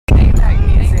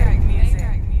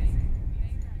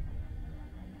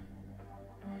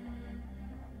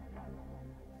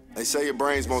They say your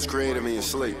brain's most creative in your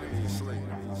sleep.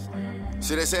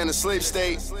 See, they say in the sleep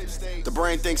state, the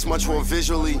brain thinks much more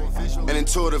visually and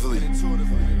intuitively.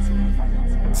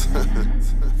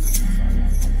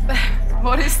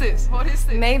 What is this? What is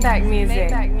this? Maybach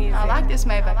music. I like this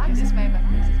Maybach.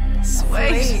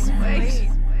 Sweet.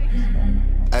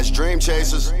 As dream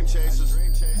chasers,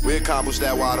 we accomplish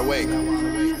that wide awake.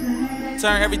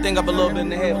 Turn everything up a little bit in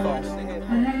the headphones.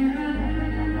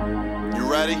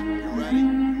 You ready?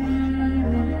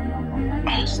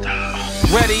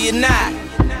 Ready or not,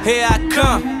 here I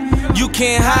come. You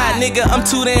can't hide, nigga, I'm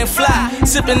too damn fly.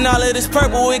 Sipping all of this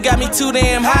purple, it got me too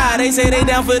damn high. They say they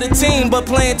down for the team, but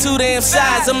playing two damn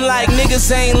sides. I'm like,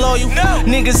 niggas ain't loyal,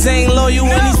 niggas ain't loyal.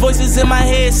 When these voices in my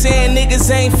head saying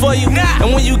niggas ain't for you.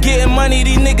 And when you getting money,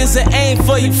 these niggas are aim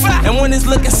for you. And when it's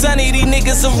looking sunny, these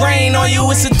niggas will rain on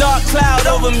you. It's a dark cloud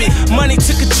over me, money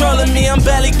took control of me. I'm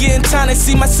barely getting time to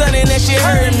see my son and that shit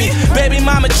hurting me. Baby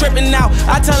mama tripping out,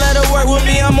 I tell her to work with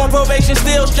me. I'm on probation,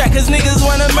 still strapped, cause niggas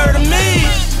wanna murder me.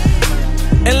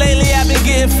 And lately I've been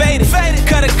getting faded.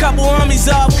 Cut a couple homies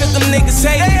off cause them niggas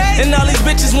hate it. And all these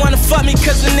bitches wanna fuck me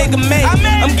cause the nigga made it.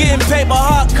 I'm getting paper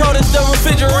hard cold as the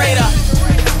refrigerator.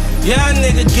 Young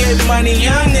nigga get money,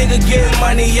 young nigga get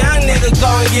money, young nigga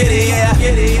gon' get it, yeah.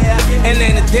 And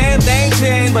ain't a damn thing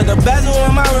changed, but the bezel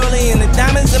on my rollie and the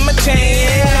diamonds in my chain,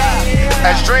 yeah.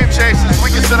 As dream chasers,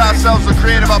 we consider ourselves the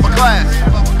creative upper class.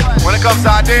 When it comes to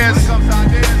ideas,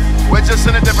 we're just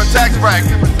in a different tax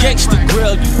bracket. Gangsta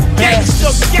grill, you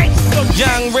bastard.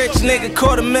 Young rich nigga,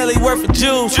 $250,000 worth of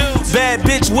jewels. Bad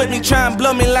bitch with me, trying to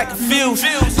blow me like a fuse.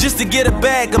 Just to get a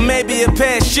bag or maybe a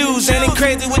pair of shoes. Ain't it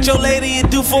crazy what your lady you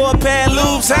do for a pair of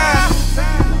loops, huh?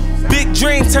 Big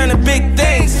dreams turn to big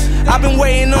things. I've been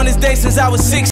waiting on this day since I was 16.